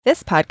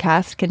This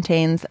podcast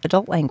contains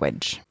adult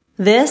language.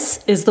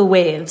 This is The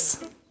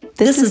Waves.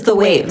 This is The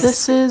Waves.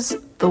 This is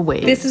The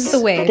Waves. This is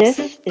The Waves.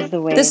 This is The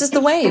Waves. This is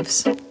The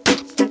Waves.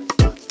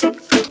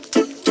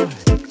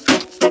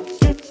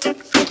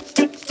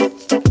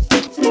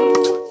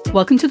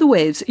 Welcome to The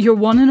Waves, your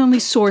one and only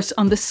source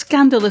on the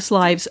scandalous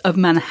lives of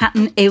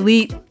Manhattan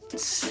elite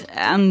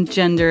and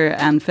gender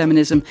and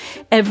feminism.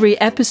 Every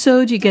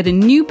episode you get a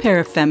new pair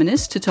of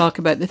feminists to talk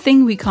about the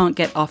thing we can't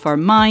get off our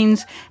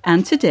minds,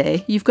 and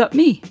today you've got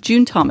me,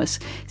 June Thomas,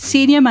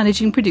 senior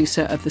managing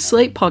producer of the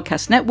Slate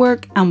Podcast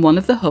Network and one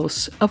of the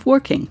hosts of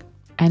Working.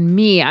 And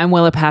me, I'm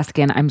Willa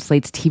Paskin. I'm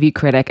Slate's TV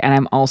critic, and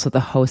I'm also the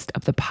host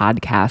of the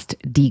podcast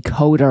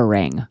Decoder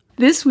Ring.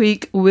 This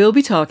week, we'll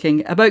be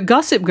talking about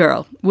Gossip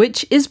Girl,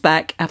 which is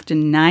back after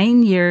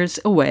 9 years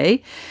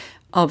away.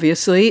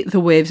 Obviously, The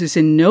Waves is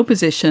in no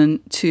position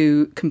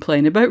to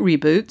complain about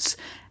reboots,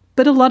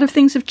 but a lot of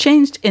things have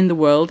changed in the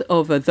world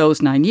over those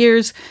 9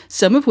 years,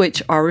 some of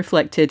which are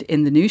reflected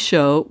in the new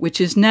show, which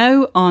is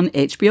now on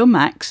HBO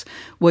Max,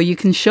 where you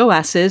can show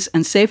asses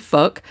and say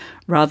fuck,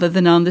 rather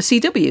than on the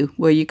CW,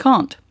 where you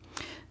can't.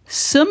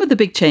 Some of the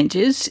big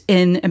changes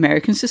in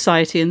American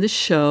society in the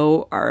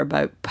show are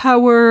about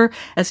power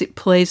as it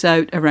plays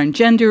out around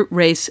gender,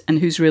 race, and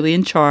who's really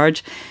in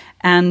charge.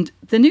 And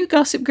the new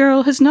Gossip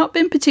Girl has not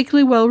been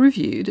particularly well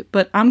reviewed,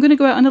 but I'm going to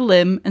go out on a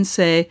limb and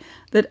say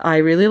that I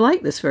really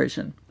like this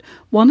version.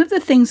 One of the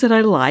things that I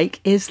like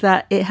is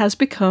that it has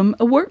become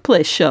a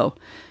workplace show.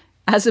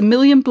 As a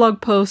million blog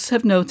posts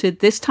have noted,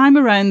 this time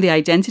around the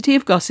identity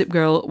of Gossip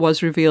Girl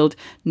was revealed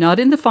not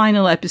in the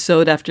final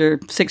episode after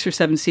 6 or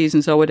 7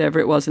 seasons or whatever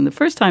it was in the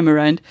first time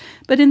around,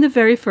 but in the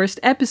very first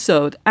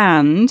episode.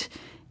 And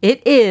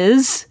it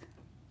is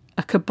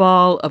a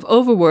cabal of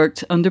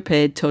overworked,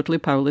 underpaid, totally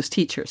powerless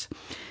teachers.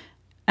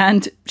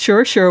 And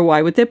sure,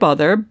 why would they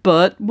bother?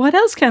 But what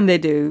else can they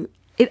do?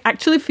 It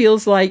actually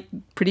feels like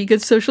pretty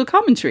good social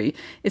commentary.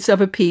 It's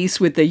of a piece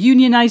with the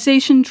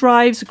unionization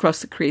drives across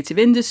the creative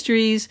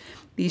industries.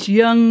 These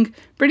young,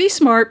 pretty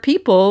smart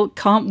people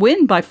can't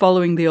win by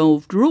following the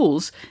old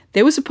rules.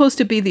 They were supposed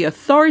to be the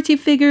authority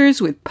figures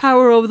with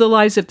power over the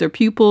lives of their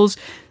pupils,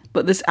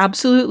 but there's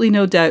absolutely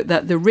no doubt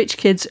that the rich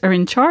kids are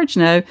in charge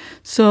now,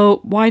 so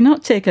why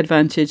not take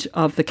advantage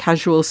of the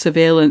casual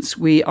surveillance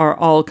we are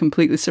all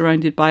completely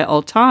surrounded by at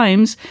all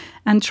times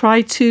and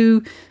try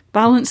to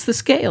balance the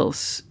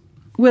scales?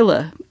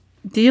 Willa,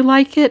 do you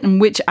like it?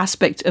 And which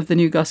aspect of the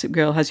new Gossip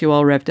Girl has you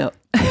all revved up?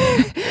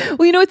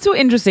 Well, you know, it's so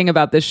interesting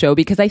about this show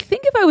because I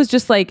think if I was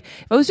just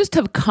to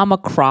have come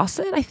across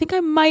it, I think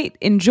I might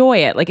enjoy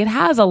it. Like, it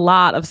has a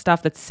lot of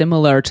stuff that's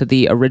similar to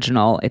the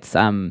original. It's,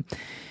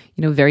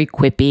 very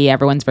quippy.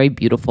 Everyone's very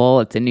beautiful.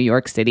 It's in New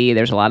York City.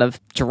 There's a lot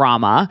of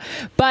drama.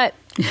 But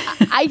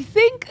I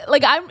think,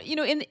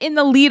 in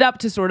the lead up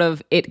to sort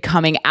of it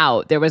coming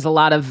out, there was a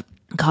lot of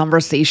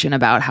conversation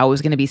about how it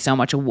was going to be so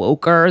much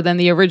woker than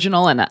the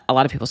original, and a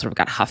lot of people sort of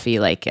got huffy,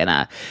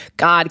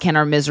 God, can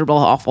our miserable,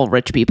 awful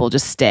rich people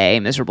just stay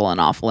miserable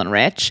and awful and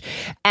rich?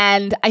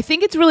 And I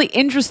think it's really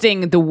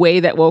interesting the way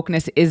that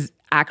wokeness is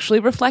actually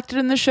reflected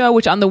in the show,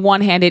 which on the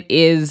one hand, it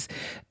is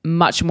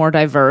much more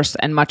diverse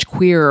and much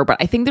queerer, but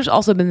I think there's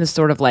also been this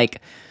sort of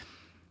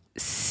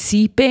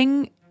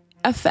seeping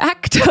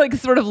effect,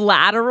 sort of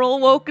lateral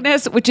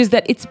wokeness, which is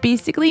that it's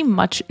basically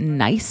much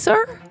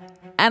nicer.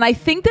 And I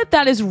think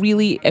that is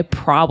really a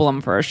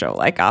problem for a show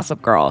like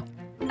Gossip Girl.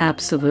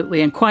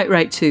 Absolutely, and quite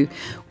right too.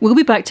 We'll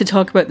be back to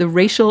talk about the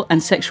racial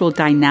and sexual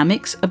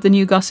dynamics of the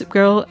new Gossip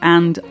Girl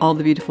and all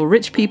the beautiful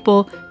rich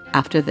people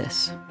after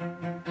this.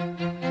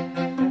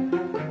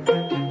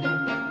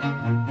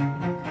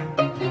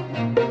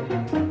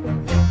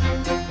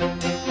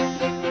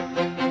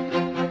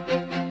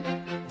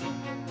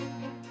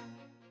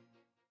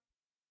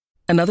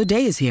 Another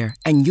day is here,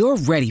 and you're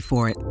ready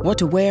for it. What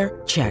to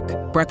wear? Check.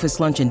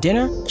 Breakfast, lunch, and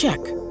dinner?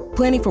 Check.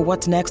 Planning for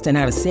what's next and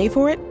how to save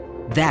for it?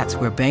 That's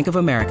where Bank of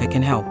America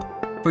can help.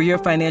 For your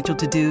financial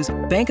to-dos,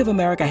 Bank of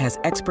America has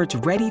experts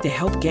ready to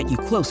help get you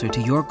closer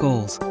to your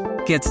goals.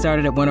 Get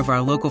started at one of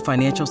our local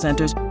financial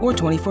centers or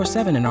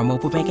 24/7 in our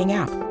mobile banking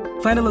app.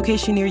 Find a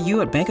location near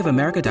you at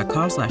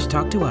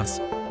bankofamerica.com/talktous.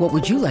 What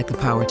would you like the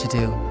power to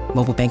do?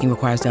 Mobile banking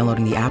requires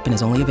downloading the app and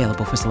is only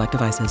available for select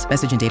devices.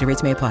 Message and data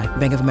rates may apply.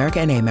 Bank of America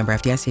N.A., member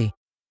FDIC.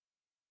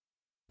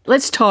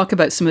 Let's talk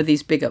about some of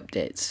these big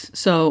updates.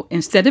 So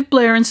instead of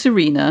Blair and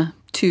Serena,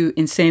 two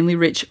insanely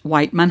rich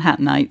white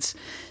Manhattanites,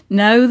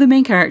 now the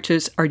main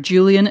characters are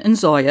Julian and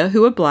Zoya,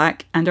 who are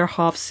black and are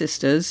half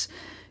sisters.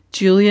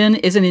 Julian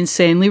is an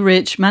insanely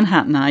rich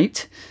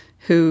Manhattanite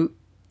who,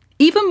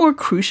 even more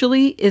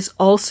crucially, is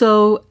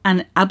also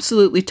an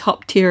absolutely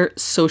top-tier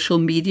social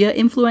media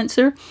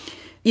influencer.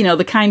 You know,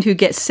 the kind who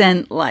gets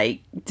sent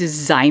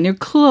designer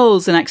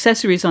clothes and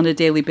accessories on a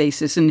daily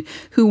basis and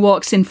who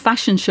walks in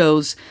fashion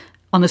shows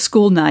on a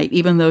school night,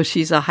 even though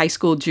she's a high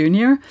school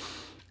junior.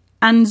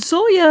 And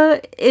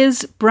Zoya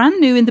is brand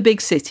new in the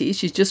big city.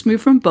 She's just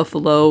moved from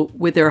Buffalo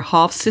with her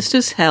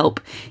half-sister's help,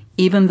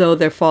 even though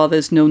their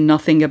fathers know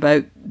nothing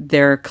about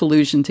their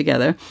collusion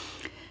together.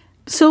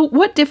 So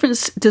what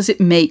difference does it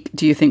make,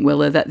 do you think,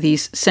 Willa, that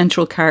these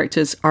central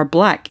characters are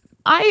Black?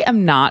 I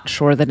am not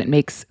sure that it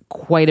makes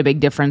quite a big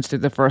difference through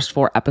the first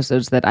 4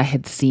 episodes that I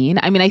had seen.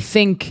 I mean, I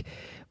think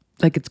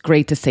like it's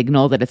great to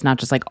signal that it's not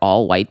just like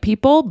all white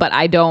people, but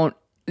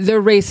their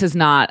race has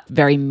not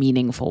very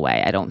meaningful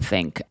way, I don't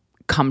think,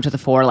 come to the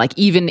fore. Like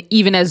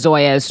even as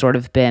Zoya has sort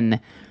of been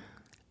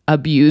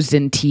abused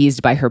and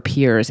teased by her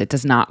peers, it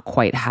does not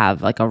quite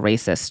have like a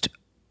racist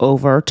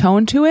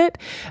overtone to it.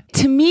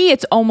 To me,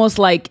 it's almost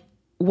like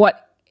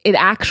what it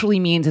actually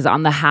means is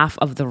on the half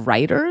of the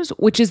writers,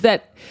 which is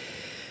that,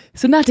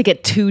 so not to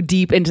get too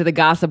deep into the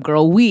Gossip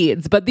Girl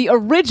weeds, but the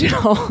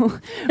original,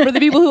 for the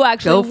people who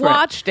actually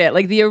watched it,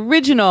 like the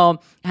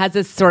original has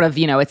this sort of,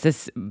 it's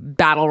this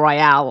battle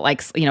royale,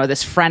 like,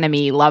 this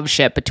frenemy love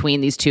ship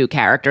between these two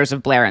characters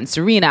of Blair and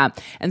Serena.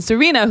 And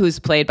Serena, who's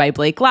played by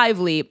Blake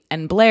Lively,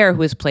 and Blair,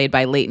 who is played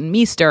by Leighton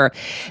Meester.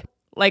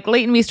 Like,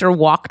 Leighton Meester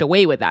walked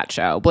away with that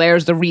show.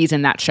 Blair's the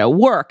reason that show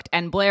worked.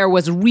 And Blair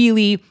was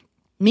really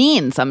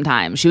mean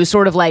sometimes. She was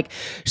sort of like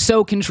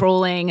so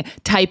controlling,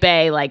 type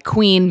A, like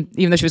queen,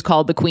 even though she was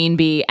called the queen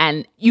bee.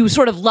 And you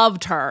sort of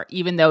loved her,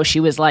 even though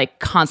she was like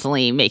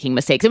constantly making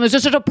mistakes. It was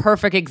just such a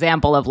perfect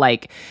example of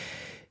like,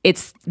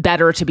 it's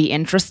better to be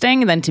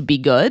interesting than to be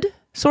good,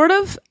 sort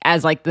of,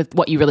 as like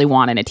what you really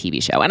want in a TV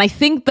show. And I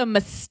think the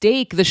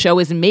mistake the show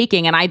is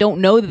making, and I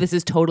don't know that this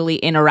is totally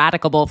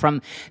ineradicable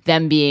from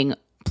them being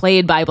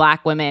played by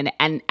Black women,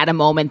 and at a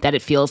moment that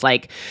it feels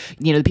like,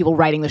 the people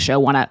writing the show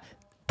want to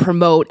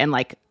promote and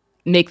like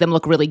make them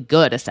look really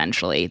good,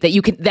 essentially, that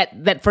you can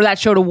that for that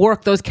show to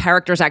work, those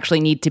characters actually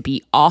need to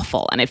be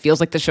awful. And it feels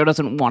like the show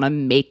doesn't want to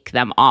make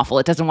them awful.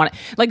 It doesn't want to,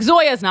 like,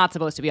 Zoya's not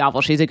supposed to be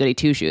awful, she's a goody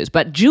two shoes,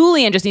 but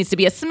Julian just needs to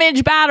be a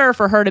smidge badder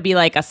for her to be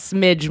like a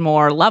smidge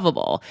more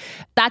lovable.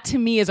 That to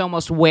me is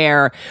almost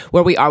where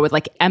we are with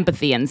like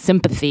empathy and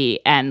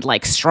sympathy and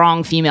like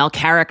strong female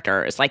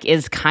characters, like,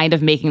 is kind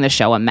of making the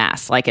show a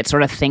mess. Like, it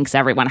sort of thinks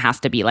everyone has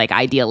to be like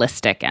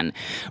idealistic and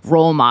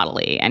role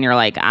model-y, and you're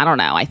like, I don't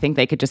know, I think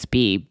they could just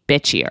be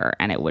bitchier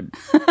and it would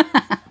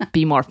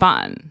be more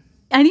fun.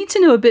 I need to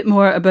know a bit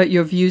more about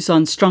your views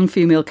on strong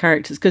female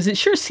characters, because it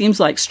sure seems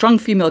like strong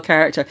female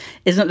character,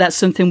 isn't that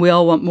something we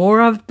all want more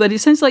of? But it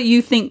sounds like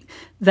you think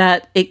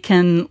that it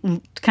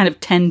can kind of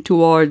tend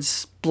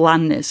towards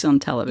blandness on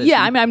television.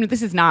 Yeah, I mean,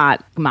 this is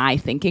not my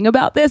thinking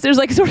about this. There's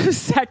like sort of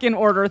second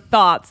order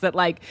thoughts that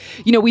like,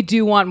 we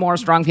do want more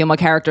strong female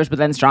characters, but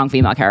then strong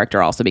female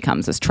character also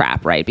becomes this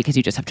trap, right? Because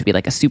you just have to be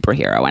like a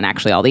superhero, and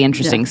actually all the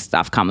interesting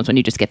stuff comes when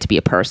you just get to be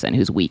a person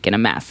who's weak and a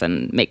mess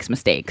and makes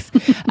mistakes.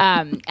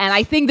 And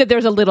I think that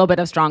there's a little bit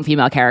of strong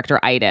female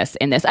character-itis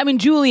in this. I mean,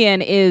 Julian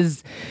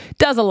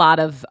does a lot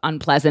of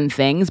unpleasant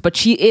things, but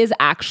she is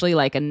actually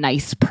like a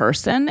nice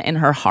person in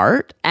her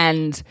heart,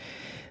 and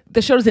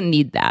the show doesn't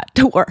need that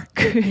to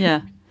work.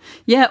 Yeah.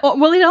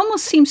 Well, it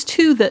almost seems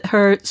too that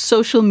her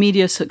social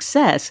media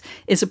success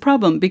is a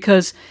problem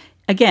because,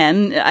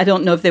 again, I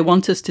don't know if they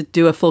want us to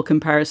do a full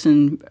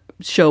comparison,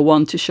 show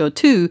 1 to show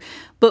 2,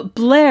 but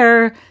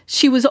Blair,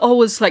 she was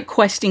always like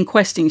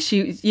questing.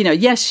 She,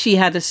 yes, she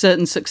had a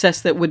certain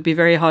success that would be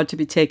very hard to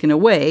be taken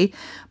away,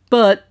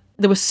 but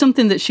there was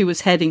something that she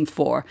was heading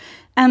for.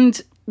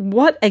 And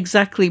what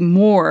exactly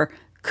more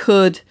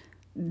could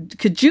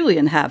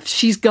Julian have?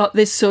 She's got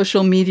this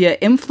social media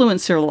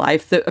influencer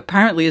life that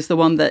apparently is the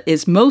one that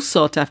is most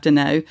sought after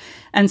now.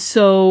 And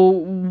so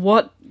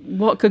what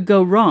could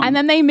go wrong? And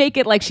then they make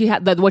it like she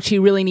had what she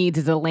really needs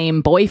is a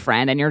lame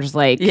boyfriend, and you're just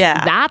like,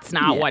 that's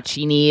not what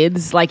she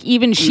needs. Like,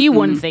 even she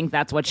wouldn't think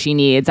that's what she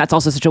needs. That's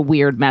also such a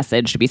weird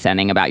message to be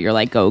sending about your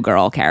like go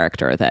girl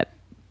character, that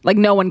like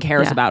no one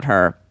cares about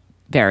her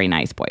very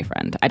nice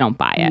boyfriend. I don't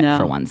buy it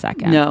for 1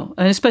 second. No,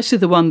 and especially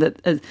the one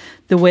that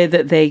the way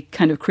that they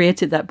kind of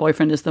created that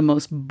boyfriend is the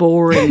most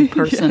boring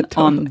person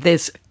on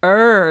this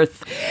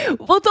earth.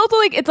 Well,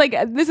 it's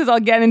like this is,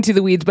 I'll get into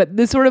the weeds, but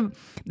this sort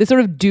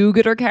of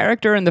do-gooder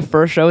character in the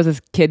first show is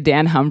this kid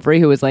Dan Humphrey,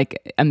 who was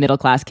like a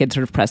middle-class kid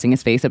sort of pressing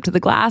his face up to the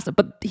glass,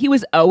 but he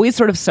was always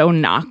sort of so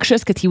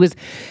noxious because he was,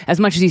 as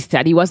much as he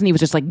said he wasn't, he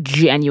was just like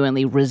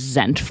genuinely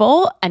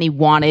resentful, and he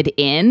wanted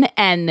in,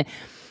 and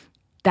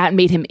that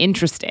made him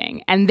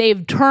interesting. And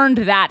they've turned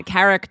that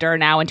character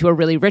now into a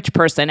really rich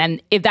person.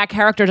 And if that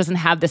character doesn't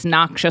have this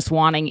noxious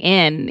wanting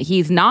in,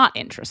 he's not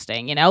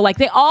interesting, Like,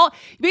 they all,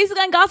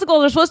 basically on Gossip Girl,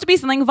 there's supposed to be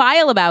something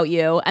vile about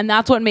you, and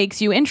that's what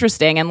makes you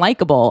interesting and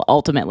likable,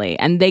 ultimately.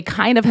 And they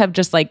kind of have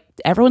just, like,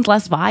 everyone's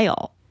less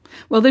vile.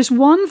 Well, there's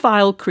one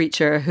vile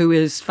creature who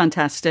is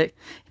fantastic.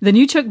 The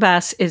new Chuck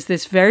Bass is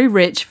this very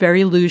rich,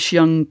 very loose,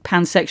 young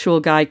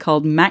pansexual guy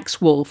called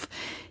Max Wolf,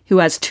 who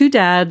has 2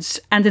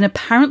 dads and an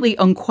apparently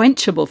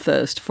unquenchable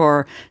thirst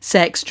for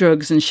sex,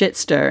 drugs, and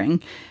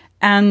shit-stirring.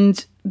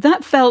 And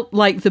that felt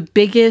like the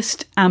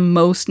biggest and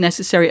most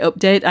necessary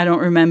update. I don't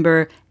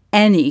remember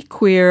any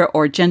queer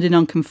or gender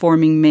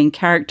non-conforming main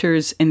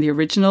characters in the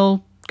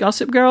original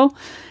Gossip Girl.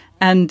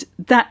 And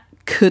that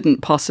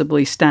couldn't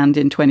possibly stand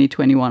in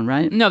 2021,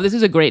 right? No, this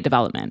is a great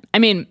development. I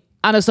mean,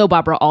 on a soap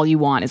opera, all you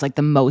want is like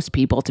the most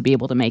people to be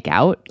able to make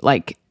out.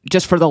 Like,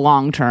 just for the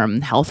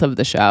long-term health of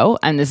the show.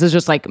 And this is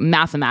just like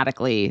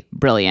mathematically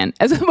brilliant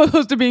as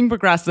opposed to being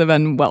progressive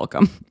and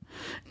welcome.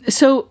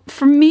 So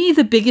for me,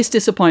 the biggest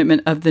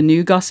disappointment of the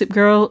new Gossip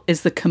Girl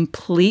is the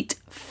complete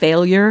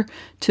failure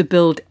to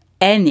build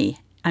any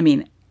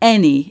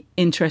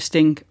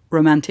interesting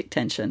romantic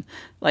tension.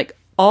 Like,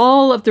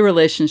 all of the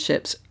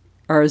relationships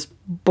are as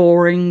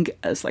boring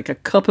as like a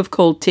cup of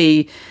cold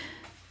tea.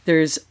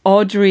 There's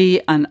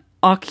Audrey and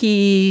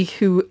Aki,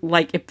 who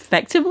like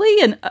effectively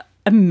and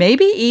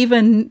maybe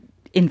even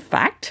in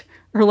fact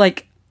are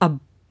like a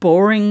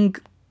boring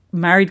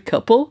married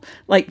couple.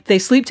 Like, they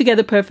sleep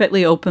together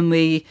perfectly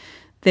openly.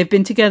 They've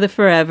been together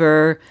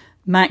forever.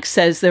 Max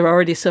says they're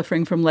already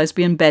suffering from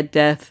lesbian bed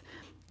death.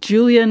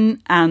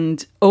 Julian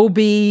and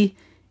Obi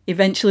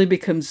eventually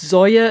becomes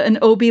Zoya and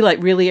Obi,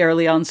 like really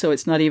early on, so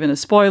it's not even a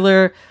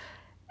spoiler.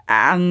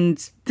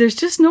 And there's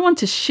just no one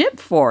to ship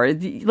for.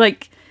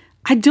 Like,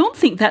 I don't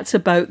think that's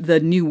about the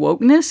new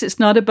wokeness. It's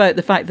not about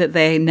the fact that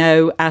they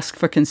now ask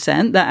for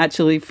consent. That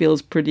actually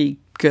feels pretty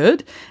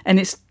good. And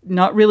it's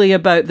not really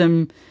about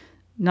them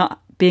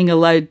not being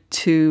allowed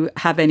to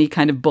have any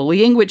kind of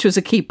bullying, which was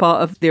a key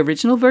part of the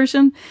original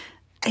version.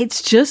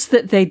 It's just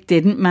that they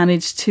didn't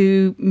manage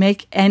to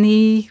make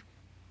any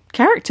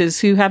characters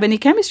who have any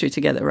chemistry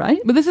together, right?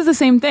 But this is the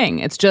same thing.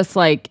 It's just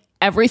like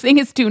everything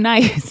is too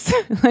nice.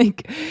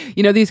 Like,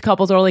 you know, these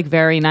couples are like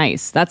very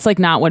nice. That's like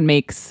not what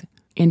makes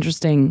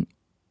interesting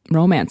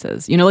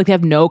romances. You know, like they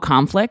have no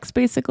conflicts,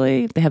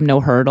 basically. They have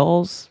no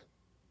hurdles.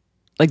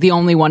 Like the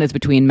only one is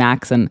between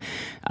Max and,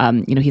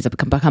 you know, he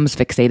becomes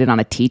fixated on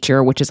a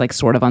teacher, which is like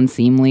sort of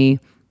unseemly,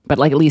 but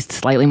like at least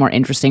slightly more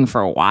interesting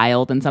for a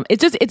while than some.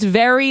 It's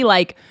very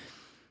like,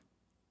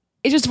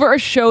 it's just for a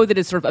show that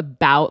is sort of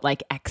about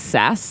like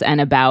excess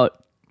and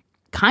about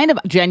kind of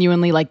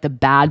genuinely like the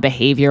bad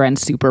behavior and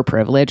super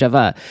privilege of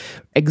a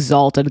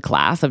exalted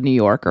class of New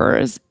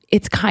Yorkers.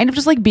 It's kind of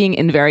just like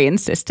being very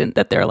insistent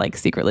that they're like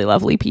secretly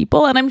lovely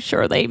people. And I'm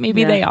sure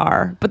they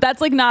are, but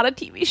that's like not a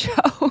TV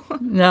show.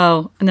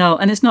 No.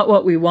 And it's not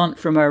what we want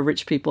from our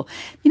rich people.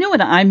 You know what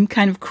I'm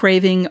kind of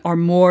craving are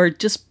more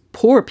just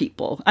poor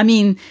people. I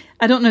mean,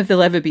 I don't know if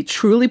there'll ever be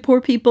truly poor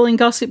people in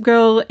Gossip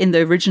Girl. In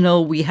the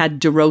original, we had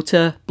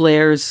Dorota,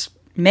 Blair's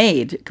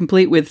maid,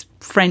 complete with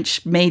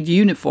French maid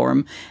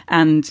uniform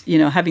and, you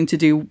know, having to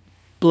do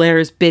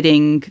Blair's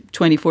bidding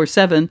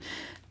 24/7,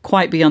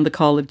 quite beyond the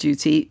call of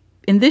duty.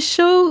 In this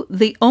show,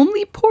 the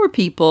only poor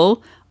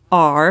people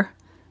are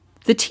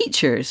the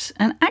teachers.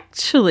 And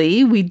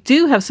actually, we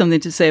do have something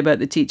to say about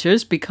the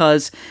teachers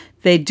because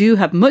they do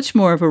have much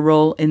more of a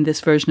role in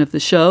this version of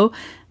the show.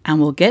 And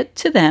we'll get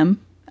to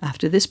them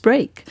after this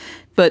break.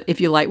 But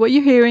if you like what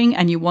you're hearing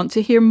and you want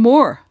to hear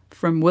more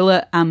from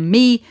Willa and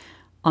me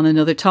on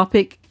another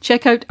topic,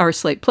 check out our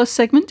Slate Plus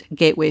segment,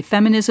 Gateway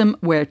Feminism,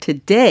 where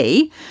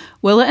today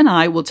Willa and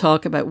I will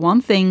talk about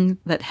one thing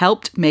that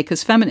helped make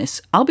us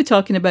feminists. I'll be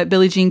talking about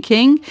Billie Jean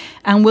King.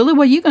 And Willa,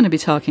 what are you going to be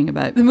talking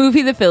about? The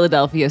movie The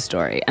Philadelphia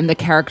Story and the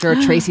character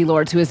Tracy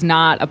Lords, who is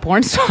not a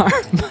porn star,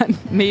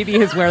 but maybe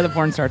is where the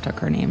porn star took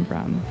her name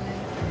from.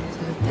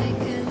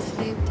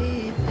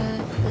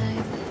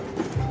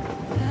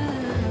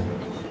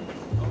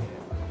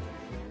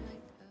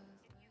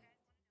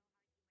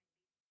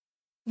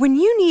 When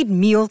you need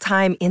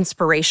mealtime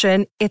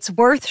inspiration, it's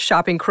worth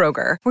shopping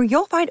Kroger, where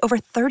you'll find over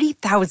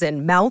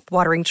 30,000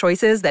 mouth-watering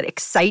choices that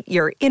excite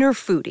your inner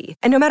foodie.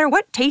 And no matter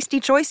what tasty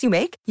choice you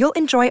make, you'll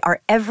enjoy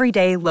our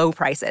everyday low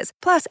prices,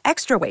 plus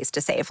extra ways to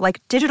save,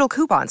 like digital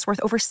coupons worth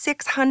over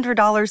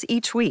 $600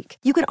 each week.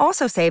 You can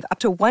also save up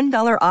to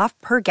 $1 off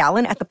per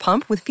gallon at the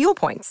pump with fuel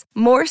points.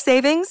 More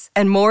savings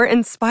and more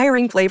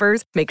inspiring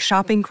flavors make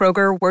shopping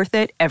Kroger worth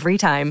it every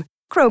time.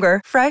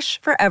 Kroger,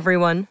 fresh for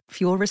everyone.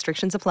 Fuel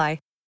restrictions apply.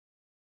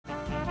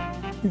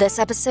 This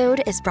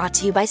episode is brought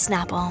to you by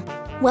Snapple.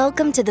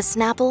 Welcome to the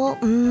Snapple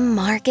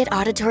Market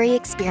Auditory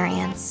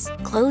Experience.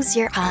 Close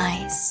your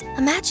eyes.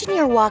 Imagine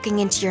you're walking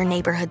into your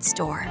neighborhood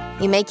store.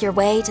 You make your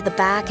way to the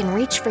back and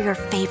reach for your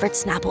favorite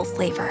Snapple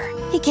flavor.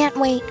 You can't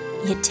wait.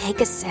 You take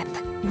a sip.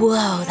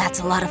 Whoa, that's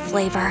a lot of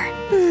flavor.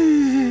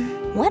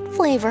 What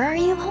flavor are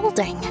you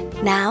holding?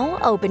 Now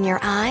open your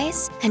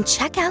eyes and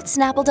check out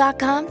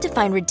Snapple.com to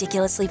find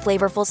ridiculously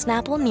flavorful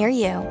Snapple near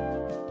you.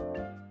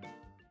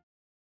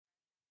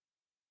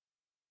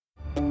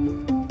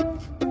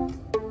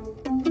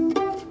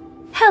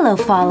 Hello,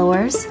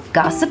 followers.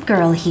 Gossip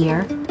Girl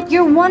here,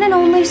 your one and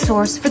only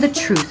source for the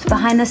truth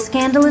behind the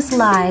scandalous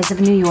lies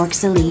of New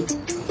York's elite.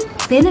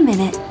 Been a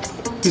minute.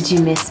 Did you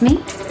miss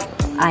me?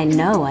 I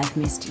know I've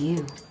missed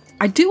you.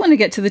 I do want to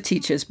get to the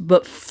teachers,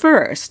 but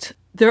first,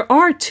 there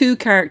are two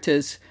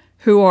characters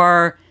who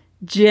are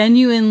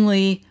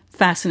genuinely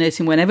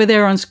fascinating. Whenever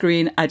they're on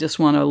screen, I just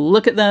want to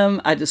look at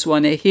them. I just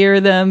want to hear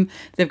them.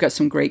 They've got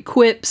some great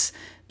quips.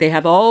 They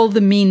have all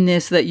the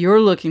meanness that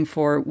you're looking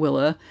for,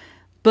 Willa.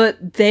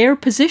 But they're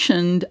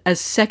positioned as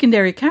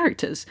secondary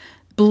characters.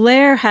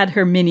 Blair had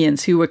her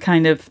minions who were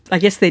kind of, I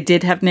guess they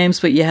did have names,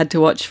 but you had to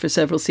watch for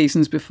several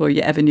seasons before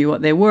you ever knew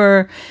what they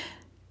were.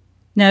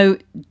 Now,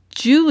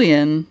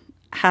 Julian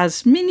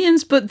has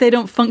minions, but they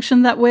don't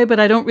function that way. But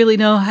I don't really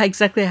know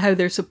exactly how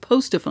they're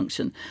supposed to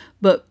function.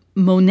 But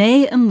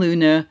Monet and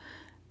Luna,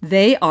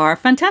 they are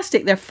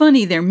fantastic. They're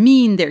funny, they're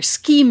mean, they're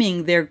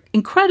scheming, they're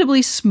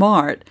incredibly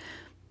smart.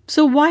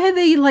 So why are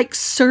they like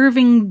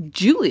serving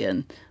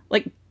Julian?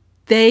 Like,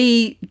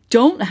 they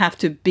don't have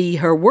to be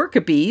her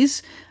worker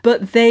bees,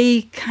 but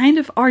they kind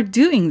of are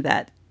doing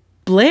that.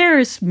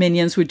 Blair's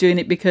minions were doing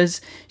it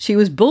because she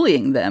was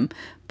bullying them.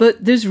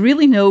 But there's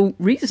really no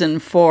reason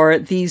for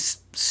these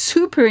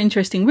super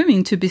interesting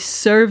women to be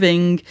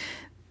serving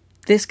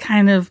this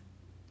kind of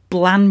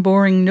bland,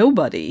 boring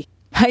nobody.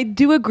 I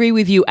do agree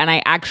with you. And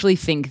I actually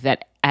think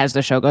that as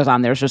the show goes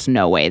on, there's just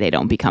no way they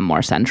don't become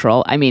more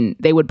central. I mean,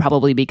 they would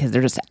probably because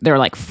they're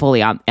like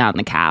fully on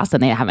the cast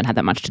and they haven't had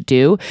that much to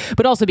do,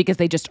 but also because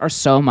they just are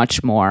so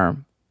much more,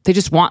 they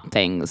just want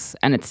things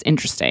and it's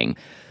interesting.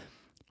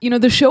 You know,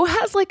 the show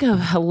has like a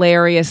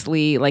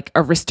hilariously like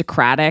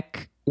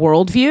aristocratic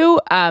worldview,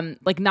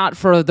 like not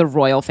for the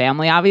royal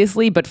family,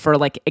 obviously, but for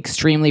like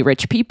extremely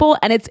rich people.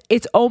 And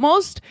it's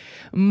almost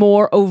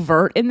more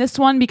overt in this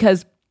one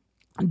because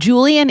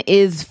Julian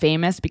is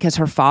famous because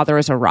her father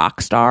is a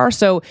rock star.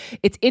 So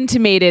it's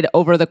intimated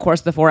over the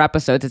course of the 4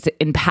 episodes, it's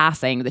in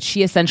passing, that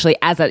she essentially,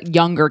 as a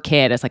younger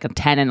kid, as like a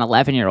 10 and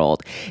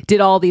 11-year-old, did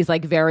all these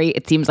like very,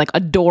 it seems like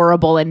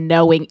adorable and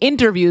knowing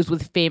interviews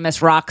with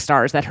famous rock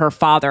stars that her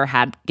father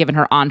had given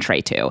her entree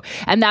to.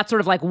 And that's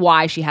sort of like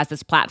why she has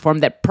this platform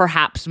that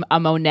perhaps a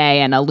Monet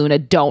and a Luna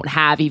don't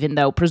have, even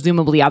though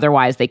presumably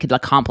otherwise they could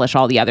accomplish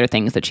all the other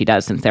things that she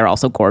does since they're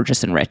also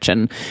gorgeous and rich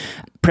and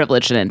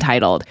privileged and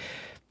entitled.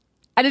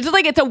 And it's just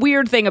like, it's a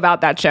weird thing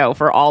about that show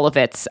for all of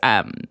its,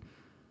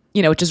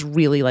 it just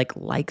really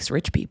likes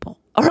rich people,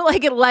 or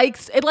like it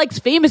likes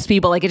famous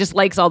people. Like it just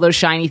likes all those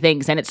shiny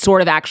things. And it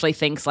sort of actually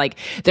thinks like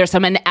there's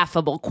some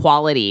ineffable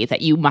quality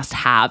that you must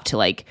have to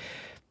like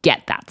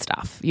get that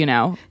stuff, you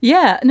know?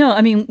 Yeah, no,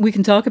 I mean, we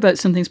can talk about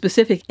something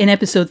specific. In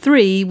episode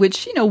 3,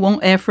 which,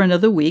 won't air for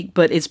another week,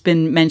 but it's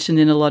been mentioned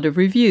in a lot of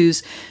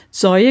reviews,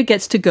 Zoya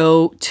gets to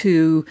go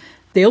to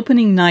the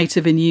opening night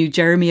of a new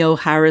Jeremy O.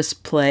 Harris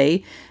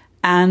play.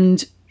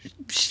 And,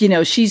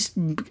 she's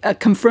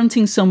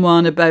confronting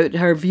someone about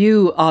her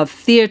view of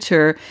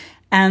theatre,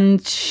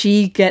 and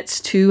she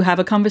gets to have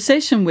a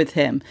conversation with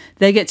him.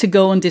 They get to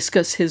go and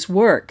discuss his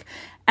work.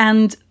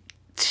 And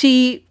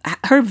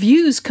her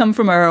views come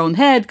from her own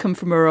head, come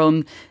from her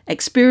own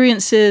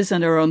experiences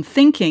and her own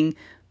thinking.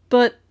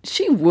 But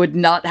she would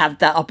not have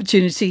that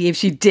opportunity if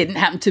she didn't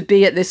happen to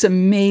be at this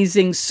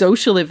amazing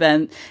social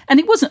event. And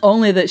it wasn't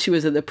only that she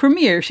was at the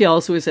premiere, she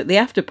also was at the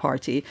after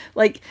party.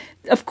 Like,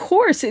 of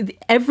course,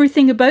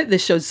 everything about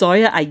this show,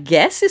 Zoya, I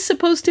guess, is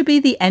supposed to be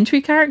the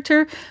entry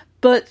character,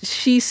 but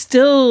she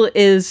still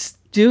is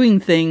doing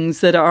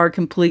things that are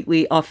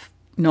completely off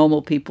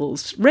normal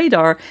people's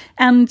radar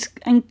and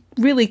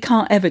really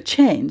can't ever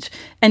change.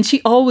 And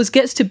she always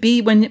gets to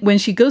be, when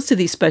she goes to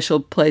these special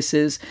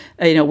places,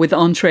 with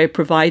entree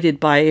provided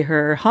by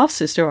her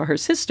half-sister or her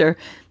sister,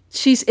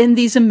 she's in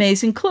these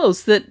amazing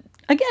clothes that,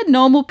 again,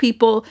 normal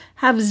people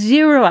have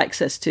zero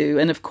access to.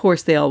 And of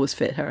course, they always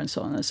fit her and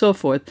so on and so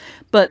forth.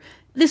 But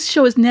this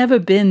show has never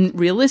been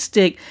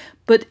realistic,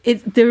 but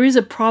there is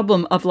a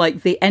problem of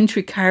like the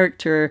entry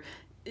character.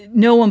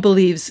 No one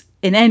believes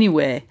in any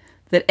way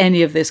that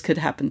any of this could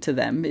happen to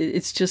them.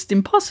 It's just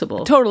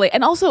impossible. Totally.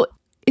 And also,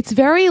 it's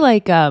very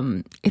like,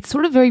 it's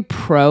sort of very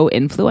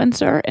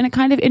pro-influencer in a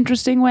kind of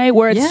interesting way,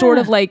 where it's sort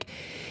of like,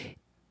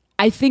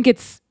 I think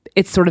it's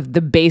sort of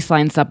the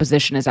baseline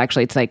supposition is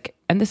actually, it's like,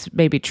 and this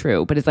may be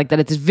true, but it's like that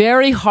it's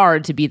very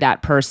hard to be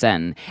that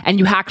person. And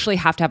you actually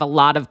have to have a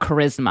lot of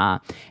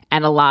charisma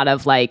and a lot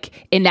of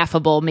like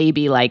ineffable,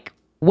 maybe like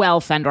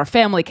wealth and or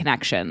family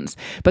connections,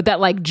 but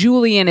that like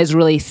Julian is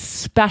really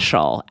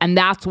special. And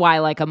that's why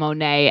like a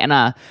Monet and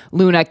a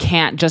Luna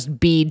can't just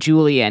be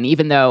Julian,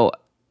 even though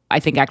I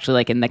think actually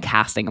like in the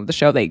casting of the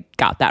show, they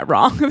got that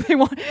wrong.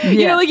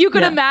 You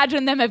could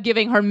imagine them of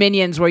giving her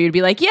minions where you'd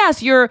be like,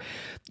 yes,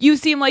 you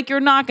seem like you're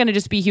not going to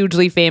just be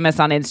hugely famous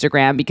on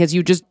Instagram because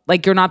you just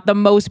like, you're not the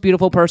most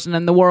beautiful person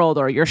in the world,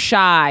 or you're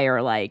shy,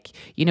 or like,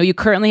 you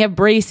currently have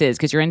braces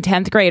because you're in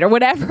 10th grade or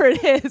whatever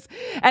it is.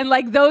 And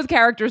like those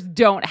characters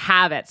don't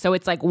have it. So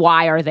it's like,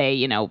 why are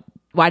they,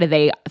 why do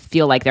they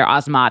feel like they're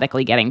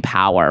osmotically getting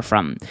power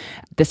from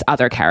this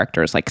other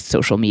character's like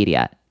social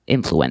media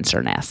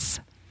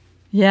influencer-ness?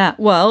 Yeah,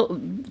 well,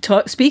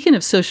 speaking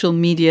of social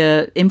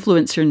media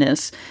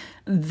influencer-ness,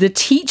 the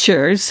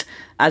teachers,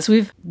 as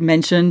we've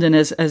mentioned, and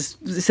as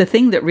it's a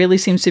thing that really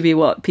seems to be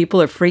what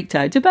people are freaked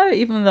out about,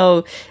 even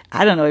though,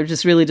 I don't know, it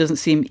just really doesn't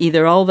seem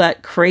either all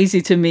that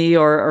crazy to me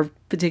or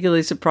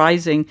particularly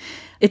surprising.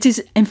 It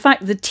is, in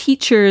fact, the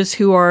teachers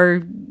who are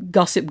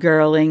gossip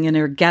girling and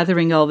are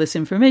gathering all this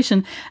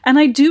information. And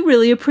I do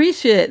really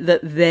appreciate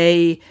that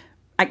they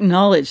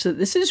acknowledge that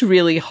this is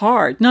really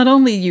hard. Not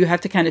only you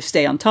have to kind of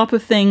stay on top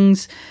of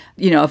things,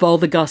 of all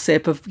the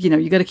gossip, of,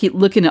 you got to keep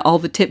looking at all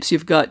the tips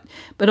you've got,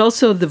 but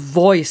also the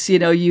voice,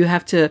 you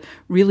have to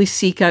really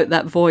seek out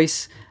that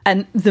voice.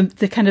 And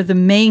the kind of the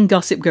main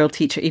Gossip Girl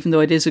teacher, even though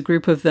it is a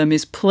group of them,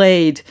 is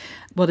played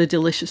what a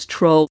delicious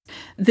troll.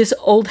 This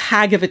old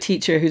hag of a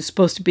teacher who's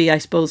supposed to be, I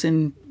suppose,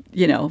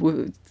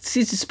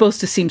 she's supposed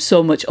to seem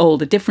so much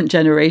old, a different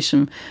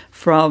generation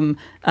from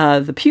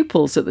the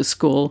pupils at the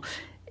school,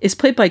 is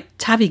played by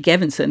Tavi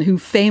Gevinson, who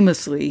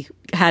famously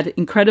had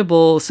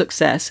incredible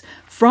success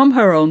from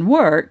her own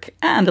work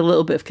and a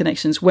little bit of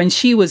connections when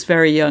she was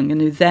very young,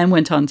 and who then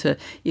went on to,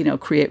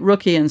 create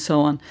Rookie and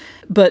so on.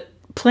 But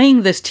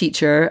playing this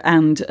teacher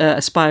and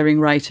aspiring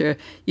writer,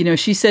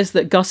 she says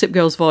that Gossip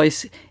Girl's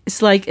voice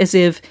is like as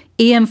if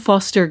E.M.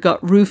 Foster got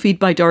roofied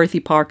by Dorothy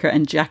Parker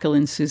and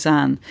Jacqueline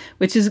Suzanne,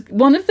 which is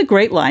one of the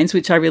great lines,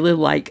 which I really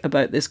like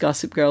about this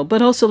Gossip Girl.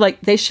 But also,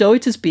 they show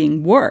it as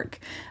being work,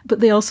 but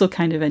they also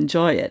kind of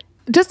enjoy it.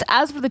 Just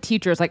as for the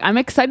teachers, I'm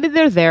excited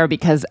they're there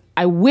because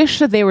I wish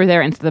that they were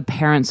there and the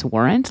parents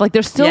weren't.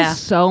 There's still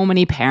so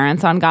many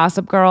parents on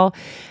Gossip Girl,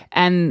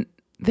 and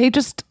they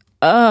just...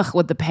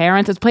 with the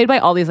parents. It's played by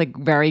all these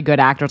very good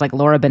actors like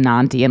Laura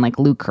Benanti and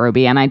Luke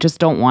Kirby, and I just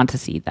don't want to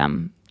see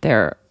them.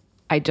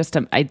 I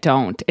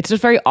don't. It's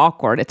just very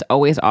awkward. It's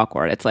always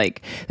awkward. It's they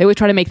always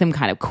try to make them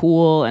kind of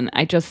cool, and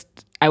I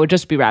would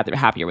just be rather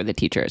happier with the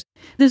teachers.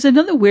 There's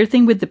another weird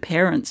thing with the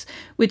parents,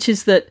 which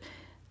is that,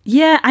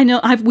 I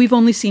know we've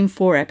only seen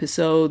 4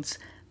 episodes,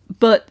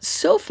 but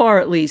so far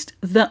at least,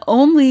 the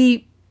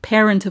only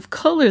parent of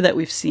color that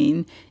we've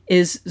seen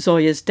is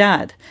Zoya's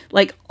dad.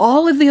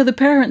 All of the other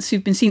parents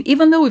who've been seen,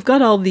 even though we've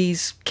got all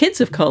these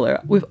kids of color,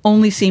 we've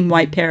only seen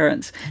white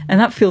parents. And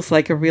that feels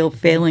like a real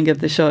failing of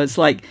the show. It's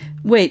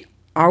wait,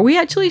 are we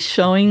actually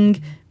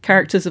showing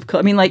characters of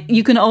color? I mean,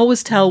 you can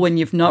always tell when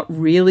you've not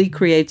really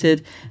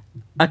created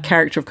a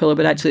character of color,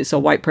 but actually it's a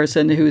white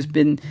person who's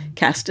been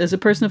cast as a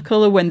person of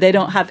color when they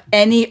don't have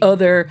any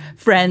other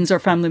friends or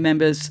family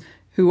members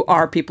who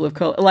are people of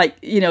color.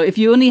 If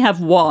you only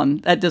have one,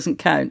 that doesn't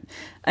count.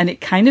 And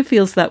it kind of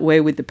feels that way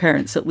with the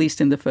parents, at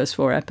least in the first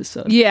 4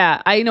 episodes.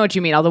 Yeah, I know what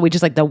you mean. Although we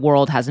just the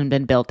world hasn't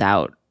been built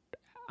out.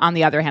 On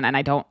the other hand, and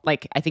I don't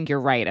I think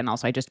you're right. And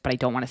also but I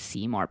don't want to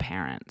see more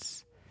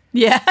parents.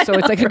 Yeah. So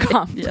it's a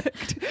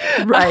conflict.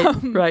 Yeah.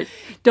 Right.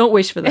 Don't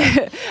wish for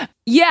that.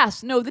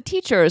 Yes. No, the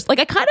teachers.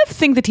 I kind of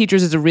think the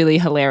teachers is a really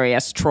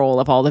hilarious troll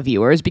of all the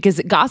viewers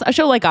because a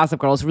show like Gossip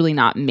Girl is really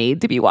not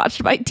made to be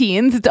watched by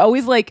teens. It's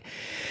always I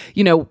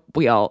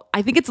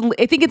think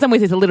in some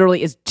ways it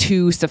literally is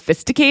too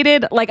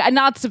sophisticated.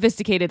 Not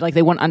sophisticated,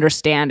 they won't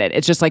understand it.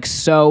 It's just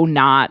so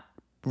not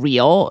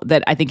real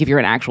that I think if you're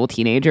an actual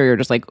teenager, you're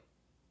just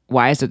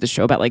why is it the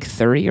show about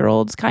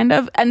 30-year-olds kind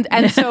of? And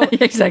so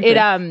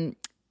exactly.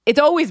 It's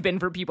always been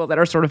for people that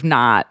are sort of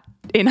not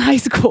in high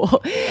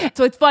school.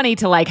 So it's funny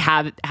to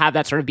have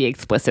that sort of be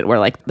explicit where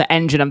the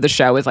engine of the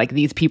show is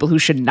these people who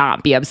should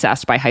not be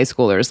obsessed by high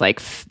schoolers,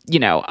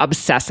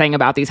 obsessing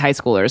about these high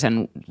schoolers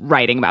and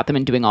writing about them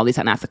and doing all these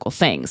unethical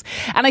things.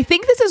 And I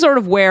think this is sort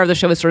of where the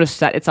show has sort of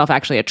set itself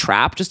actually a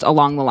trap, just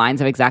along the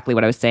lines of exactly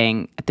what I was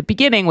saying at the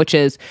beginning, which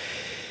is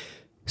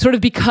sort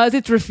of because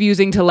it's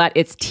refusing to let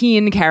its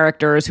teen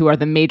characters, who are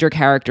the major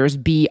characters,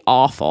 be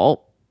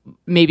awful.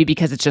 Maybe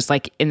because it's just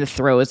in the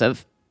throes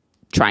of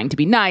trying to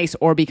be nice,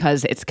 or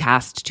because it's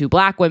cast 2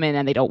 Black women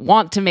and they don't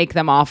want to make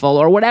them awful,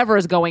 or whatever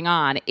is going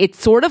on. It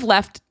sort of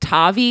left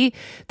Tavi's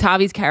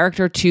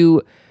character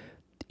to,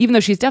 even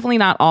though she's definitely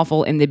not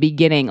awful in the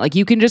beginning,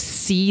 you can just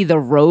see the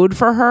road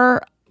for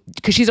her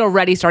because she's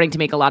already starting to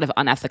make a lot of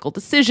unethical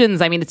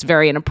decisions. I mean, it's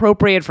very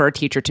inappropriate for a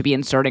teacher to be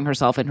inserting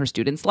herself in her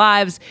students'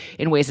 lives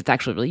in ways that's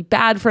actually really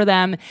bad for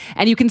them.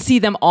 And you can see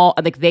them all,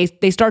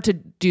 they start to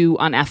do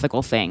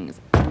unethical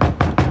things.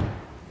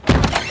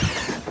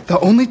 The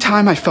only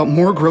time I felt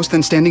more gross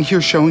than standing here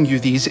showing you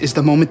these is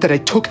the moment that I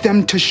took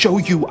them to show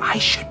you I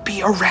should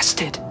be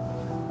arrested.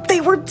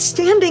 They were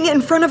standing in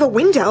front of a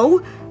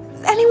window.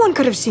 Anyone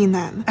could have seen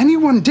them.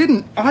 Anyone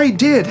didn't. I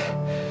did.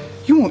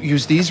 You won't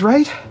use these,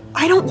 right?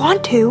 I don't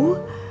want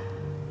to.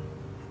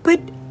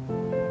 But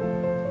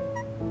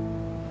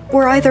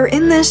we're either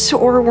in this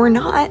or we're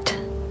not.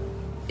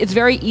 It's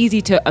very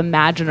easy to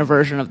imagine a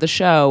version of the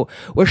show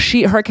where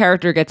her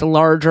character gets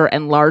larger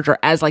and larger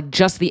as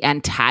just the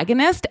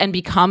antagonist and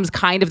becomes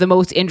kind of the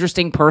most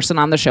interesting person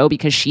on the show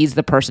because she's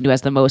the person who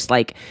has the most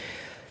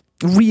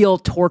real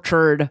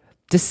tortured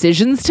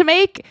decisions to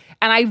make.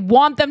 And I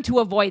want them to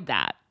avoid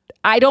that.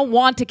 I don't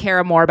want to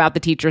care more about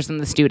the teachers than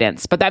the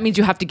students, but that means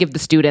you have to give the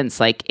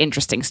students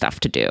interesting stuff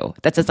to do.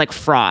 That's as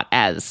fraught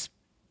as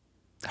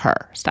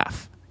her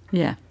stuff.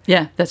 Yeah,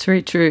 that's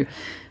very true.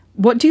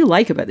 What do you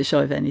like about the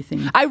show, if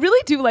anything? I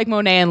really do like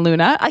Monet and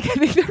Luna. I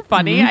think they're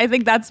funny. Mm-hmm. I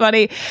think that's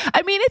funny.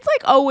 I mean, it's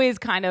always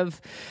kind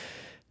of,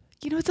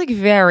 it's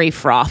very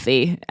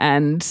frothy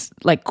and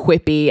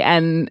quippy.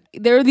 And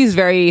there are these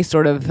very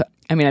sort of,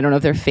 I mean, I don't know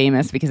if they're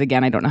famous because,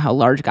 again, I don't know how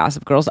large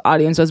Gossip Girl's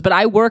audience was, but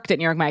I worked at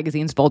New York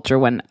Magazine's Vulture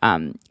when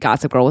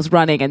Gossip Girl was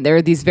running, and there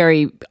are these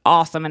very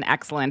awesome and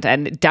excellent,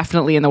 and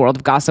definitely in the world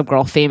of Gossip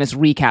Girl, famous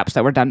recaps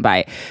that were done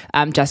by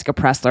Jessica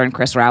Pressler and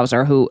Chris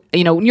Rouser, who,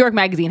 New York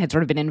Magazine had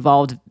sort of been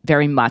involved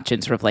very much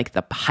in sort of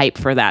the hype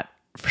for that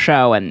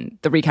show, and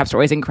the recaps are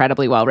always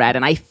incredibly well read,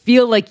 and I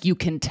feel you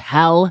can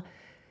tell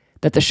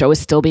that the show is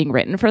still being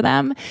written for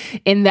them,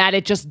 in that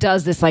it just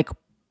does this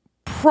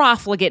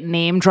profligate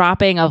name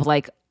dropping of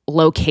like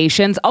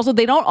locations. Also,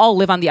 they don't all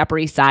live on the Upper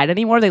East Side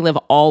anymore. They live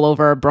all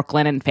over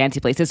Brooklyn and fancy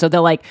places. So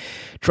they'll like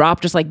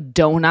drop just like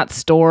donut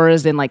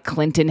stores in like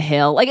Clinton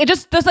Hill. Like it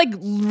just, there's like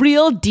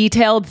real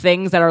detailed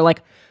things that are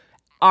like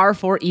are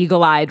for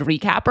eagle-eyed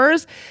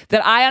recappers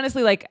that I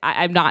honestly like.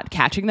 I'm not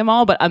catching them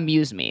all, but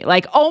amuse me.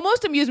 Like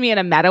almost amuse me in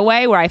a meta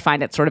way where I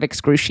find it sort of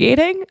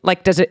excruciating.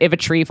 Like if a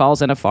tree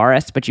falls in a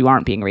forest, but you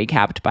aren't being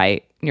recapped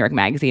by New York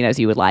Magazine as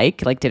you would like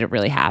did it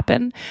really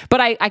happen?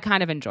 But I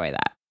kind of enjoy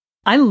that.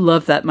 I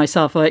love that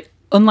myself. Like,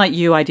 unlike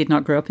you, I did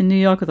not grow up in New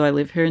York, although I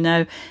live here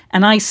now.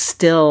 And I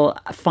still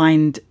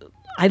find,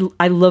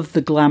 I love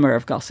the glamour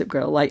of Gossip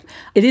Girl. Like,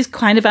 it is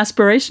kind of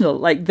aspirational.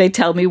 Like, they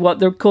tell me what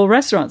their cool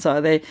restaurants are.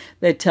 They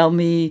tell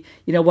me,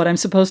 you know, what I'm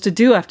supposed to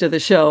do after the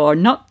show or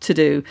not to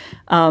do.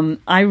 I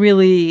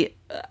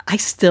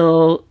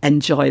still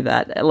enjoy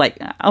that. Like,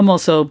 I'm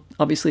also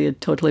obviously a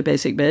totally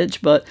basic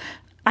bitch, but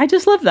I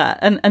just love that.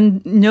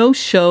 And no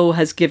show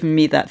has given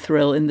me that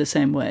thrill in the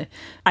same way.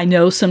 I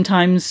know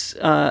sometimes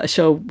a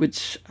show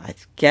which I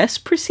guess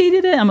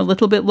preceded it, I'm a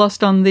little bit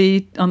lost on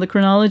the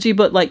chronology,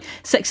 but like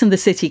Sex and the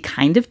City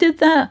kind of did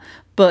that.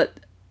 But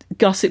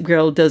Gossip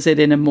Girl does it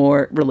in a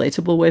more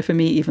relatable way for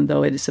me, even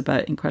though it is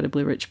about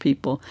incredibly rich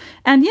people.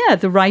 And yeah,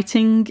 the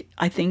writing,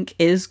 I think,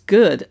 is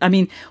good. I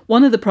mean,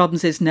 one of the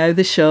problems is now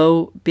the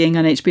show being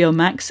on HBO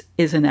Max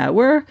is an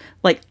hour,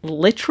 like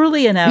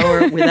literally an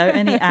hour without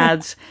any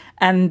ads.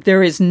 And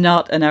there is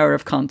not an hour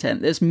of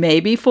content. There's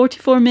maybe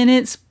 44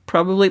 minutes,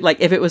 probably. Like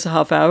if it was a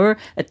half hour,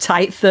 a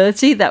tight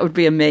 30, that would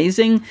be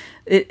amazing.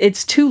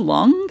 It's too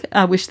long.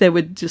 I wish they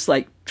would just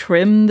like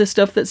trim the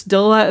stuff that's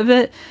dull out of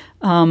it.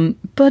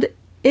 But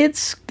I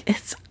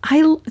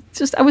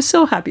was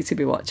so happy to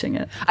be watching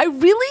it. I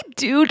really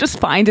do just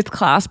find its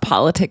class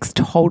politics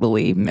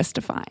totally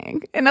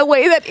mystifying in a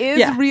way that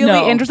is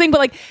really interesting. But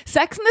like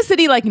Sex and the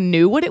City like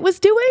knew what it was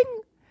doing.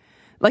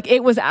 Like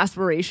it was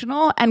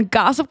aspirational, and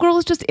Gossip Girl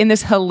is just in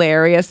this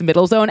hilarious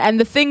middle zone.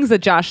 And the things that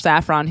Josh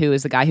Safran, who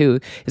is the guy who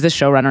is a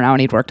showrunner now and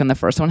he'd worked on the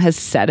first one, has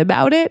said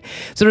about it,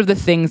 sort of the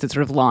things that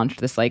sort of launched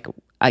this like,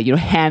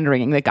 hand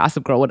wringing that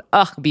Gossip Girl would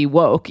be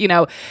woke,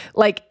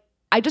 like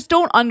I just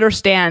don't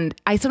understand.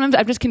 I'm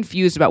just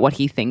confused about what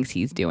he thinks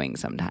he's doing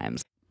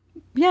sometimes.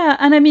 Yeah,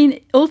 and I mean,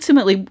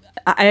 ultimately,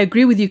 I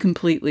agree with you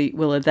completely,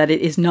 Willa, that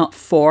it is not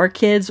for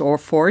kids or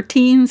for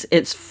teens.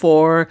 It's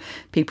for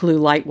people who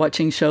like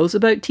watching shows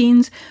about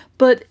teens.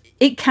 But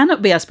it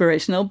cannot be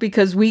aspirational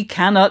because we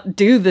cannot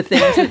do the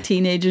things that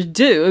teenagers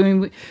do. I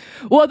mean,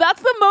 well,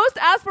 that's the most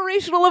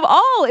aspirational of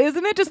all,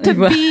 isn't it? Just to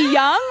be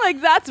young? Like,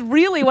 that's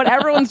really what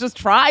everyone's just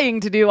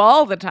trying to do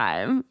all the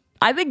time.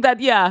 I think that,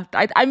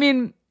 I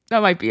mean,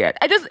 that might be it.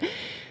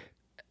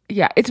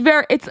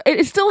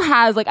 It still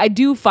has, like, I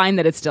do find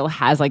that it still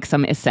has, like,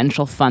 some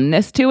essential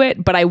funness to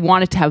it, but I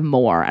want it to have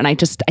more. And I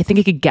think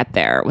it could get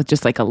there with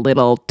just, like, a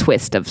little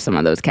twist of some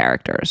of those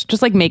characters.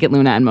 Just, like, make it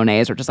Luna and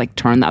Monet's or just, like,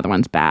 turn the other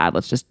ones bad.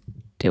 Let's just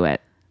do it.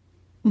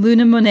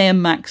 Luna, Monet,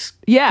 and Max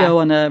go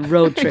on a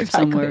road trip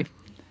somewhere.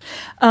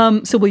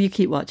 So will you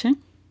keep watching?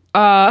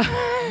 If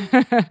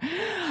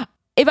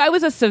I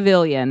was a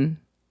civilian,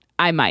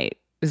 I might.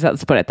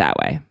 Let's put it that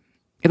way.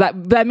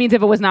 That means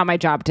if it was not my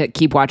job to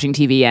keep watching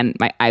TV and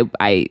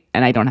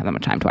I don't have that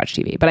much time to watch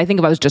TV. But I think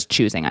if I was just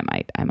choosing, I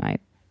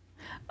might.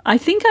 I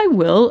think I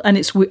will,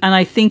 and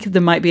I think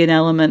there might be an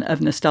element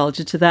of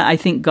nostalgia to that. I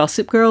think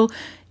Gossip Girl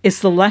is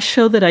the last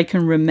show that I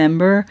can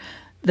remember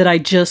that I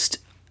just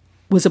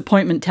was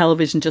appointment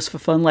television just for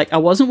fun. Like I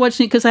wasn't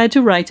watching it because I had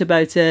to write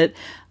about it.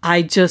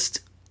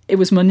 It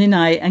was Monday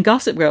night and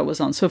Gossip Girl was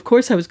on, so of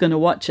course I was going to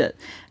watch it.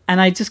 And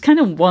I just kind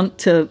of want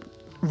to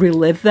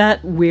relive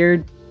that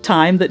weird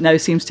time that now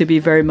seems to be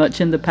very much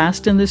in the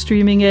past in the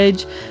streaming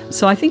age.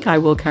 So I think I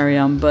will carry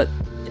on, but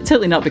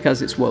certainly not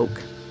because it's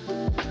woke.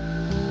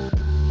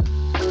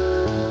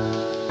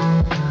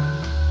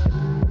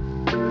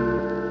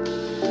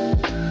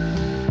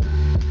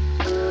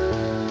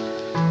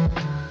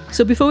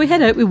 So before we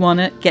head out, we want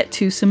to get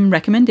to some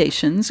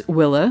recommendations.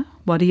 Willa,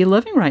 what are you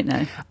loving right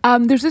now?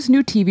 There's this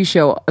new TV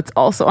show. It's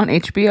also on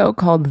HBO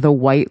called The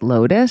White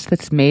Lotus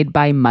that's made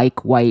by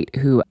Mike White,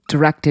 who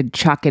directed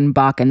Chuck and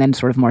Buck, and then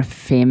sort of more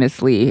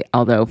famously,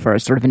 although for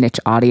sort of a niche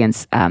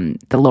audience,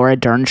 the Laura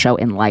Dern show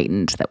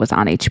Enlightened that was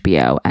on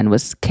HBO and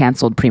was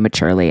canceled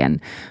prematurely. And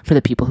for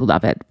the people who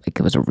love it, like,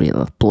 it was a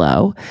real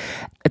blow.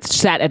 It's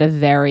set at a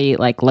very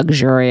like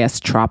luxurious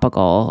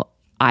tropical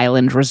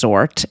island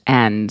resort,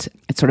 and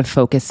it sort of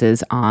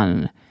focuses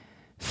on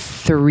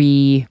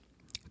 3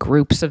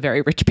 groups of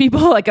very rich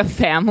people, like a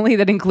family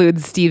that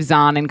includes Steve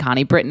Zahn and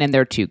Connie Britton and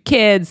their 2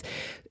 kids.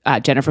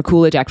 Jennifer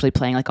Coolidge actually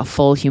playing like a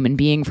full human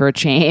being for a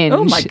change.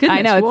 Oh my goodness.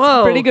 I know, it's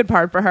a pretty good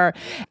part for her.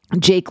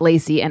 Jake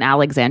Lacey and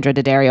Alexandra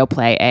Daddario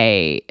play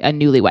a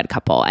newlywed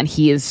couple, and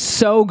he is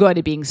so good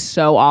at being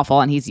so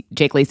awful. And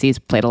Jake Lacey's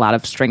played a lot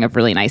of String of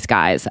Really Nice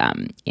Guys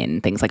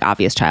in things like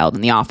Obvious Child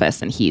and The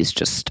Office, and he's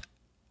just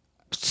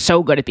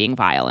so good at being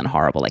vile and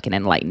horrible, like an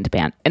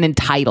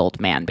entitled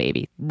man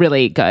baby.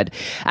 Really good.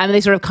 And they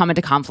sort of come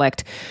into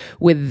conflict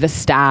with the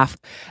staff.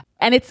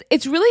 And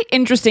it's really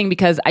interesting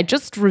because I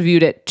just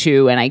reviewed it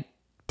too, and I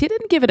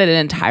didn't give it an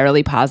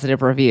entirely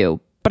positive review.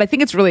 But I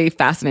think it's really a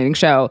fascinating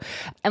show.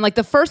 And like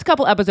the first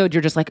couple episodes,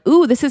 you're just like,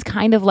 ooh, this is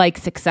kind of like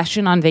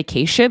Succession on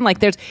vacation.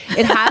 Like it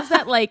has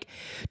that like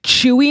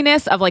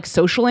chewiness of like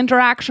social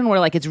interaction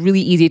where like it's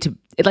really easy to,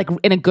 like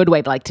in a good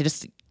way, like to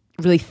just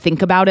really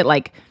think about it.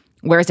 Like,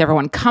 where's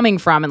everyone coming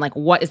from? And like,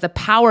 what is the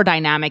power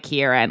dynamic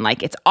here? And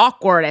like, it's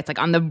awkward. It's like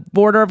on the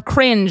border of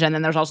cringe. And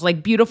then there's also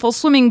like beautiful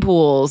swimming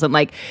pools. And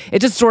like,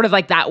 it's just sort of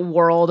like that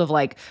world of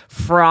like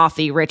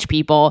frothy rich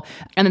people.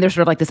 And then there's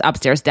sort of like this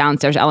upstairs,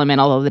 downstairs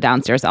element, although the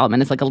downstairs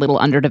element is like a little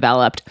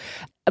underdeveloped.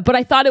 But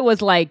I thought it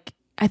was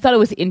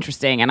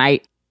interesting.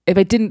 And if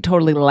it didn't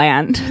totally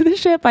land the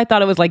ship, I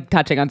thought it was like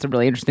touching on some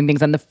really interesting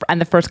things. And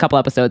the first couple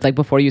episodes, like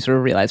before you sort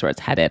of realize where it's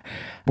headed,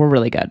 were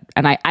really good.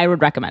 And I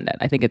would recommend it.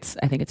 I think it's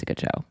a good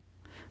show.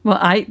 Well,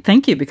 I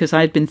thank you, because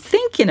I'd been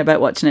thinking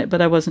about watching it,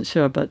 but I wasn't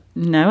sure. But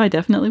now I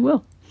definitely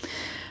will.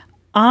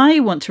 I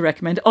want to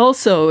recommend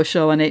also a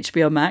show on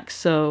HBO Max,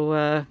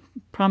 so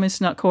promise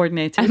not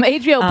coordinated.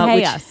 HBO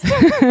pay us.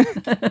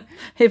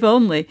 If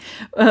only.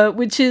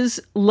 Which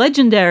is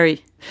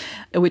Legendary,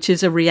 which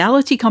is a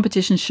reality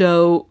competition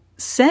show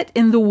set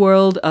in the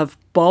world of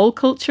ball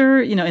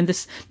culture, in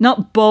this,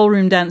 not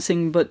ballroom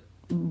dancing, but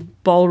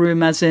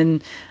ballroom as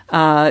in,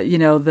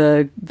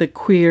 the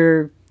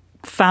queer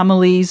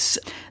families,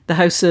 the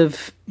House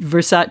of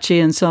Versace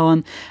and so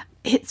on.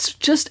 It's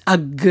just a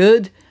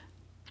good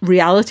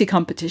reality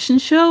competition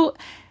show.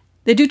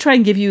 They do try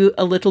and give you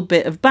a little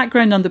bit of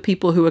background on the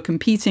people who are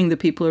competing, the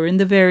people who are in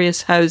the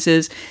various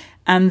houses,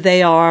 and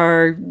they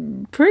are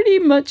pretty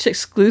much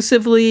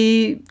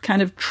exclusively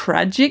kind of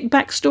tragic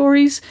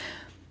backstories,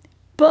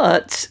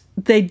 but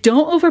they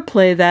don't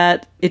overplay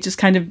that. It just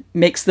kind of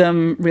makes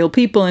them real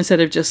people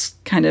instead of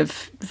just kind of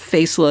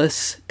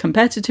faceless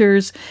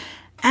competitors.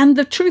 And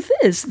the truth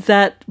is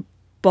that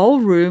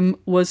ballroom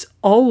was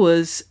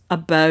always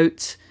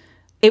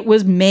it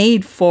was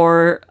made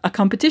for a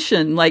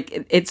competition.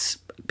 Like it's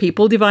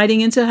people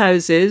dividing into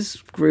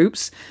houses,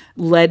 groups,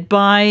 led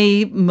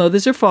by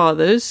mothers or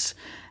fathers,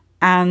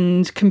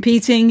 and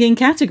competing in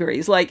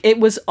categories. Like it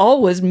was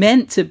always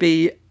meant to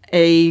be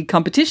a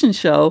competition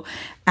show,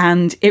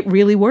 and it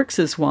really works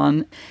as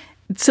one.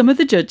 Some of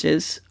the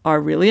judges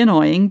are really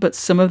annoying, but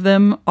some of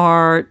them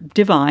are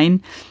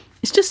divine.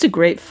 It's just a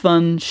great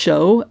fun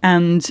show,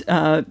 and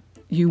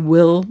you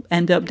will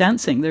end up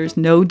dancing. There's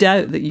no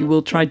doubt that you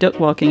will try duck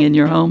walking in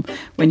your home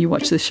when you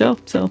watch this show.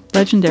 So,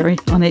 Legendary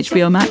on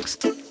HBO Max.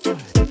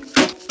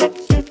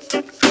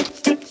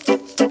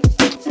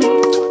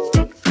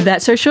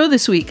 That's our show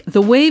this week.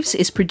 The Waves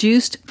is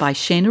produced by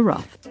Shayna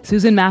Roth.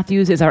 Susan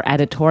Matthews is our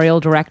editorial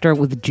director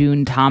with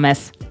June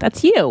Thomas.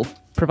 That's you,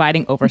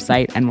 providing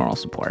oversight and moral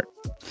support.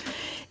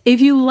 If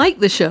you like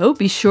the show,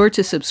 be sure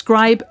to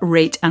subscribe,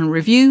 rate, and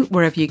review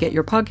wherever you get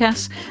your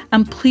podcasts.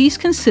 And please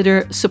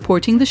consider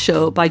supporting the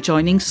show by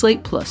joining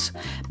Slate Plus.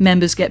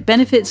 Members get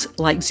benefits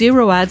like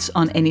 0 ads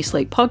on any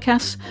Slate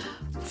podcasts,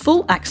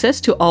 full access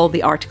to all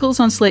the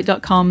articles on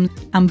Slate.com,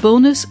 and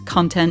bonus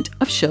content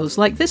of shows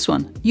like this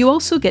one. You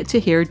also get to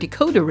hear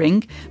Decoder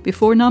Ring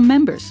before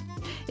non-members.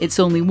 It's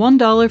only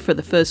 $1 for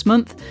the first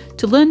month.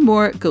 To learn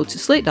more, go to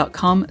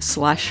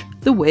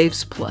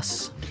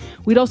slate.com/thewavesplus.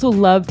 We'd also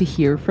love to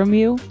hear from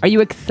you. Are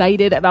you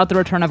excited about the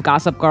return of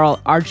Gossip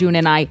Girl? Are June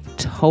and I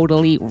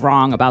totally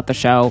wrong about the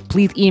show?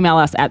 Please email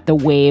us at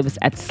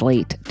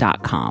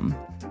thewaves@slate.com.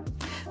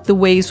 The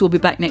Waves will be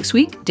back next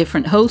week.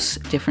 Different hosts,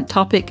 different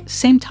topic,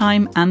 same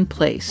time and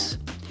place.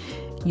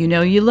 You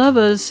know you love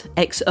us.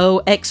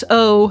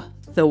 XOXO,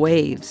 The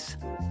Waves.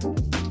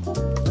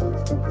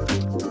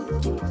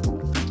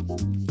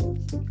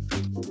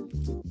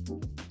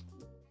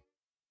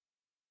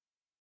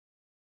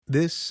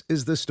 This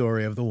is the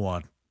story of the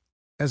one.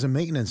 As a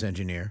maintenance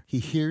engineer, he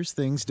hears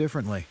things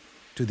differently.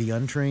 To the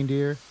untrained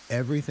ear,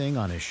 everything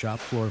on his shop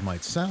floor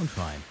might sound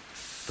fine,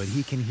 but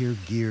he can hear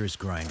gears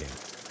grinding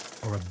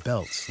or a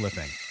belt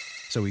slipping.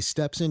 So he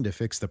steps in to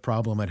fix the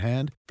problem at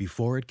hand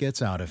before it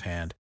gets out of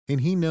hand.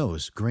 And he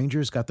knows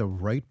Grainger's got the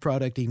right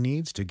product he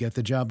needs to get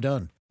the job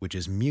done, which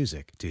is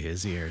music to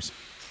his ears.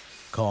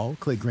 Call,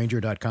 click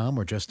Grainger.com,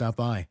 or just stop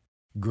by.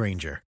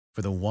 Grainger,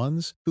 for the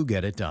ones who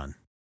get it done.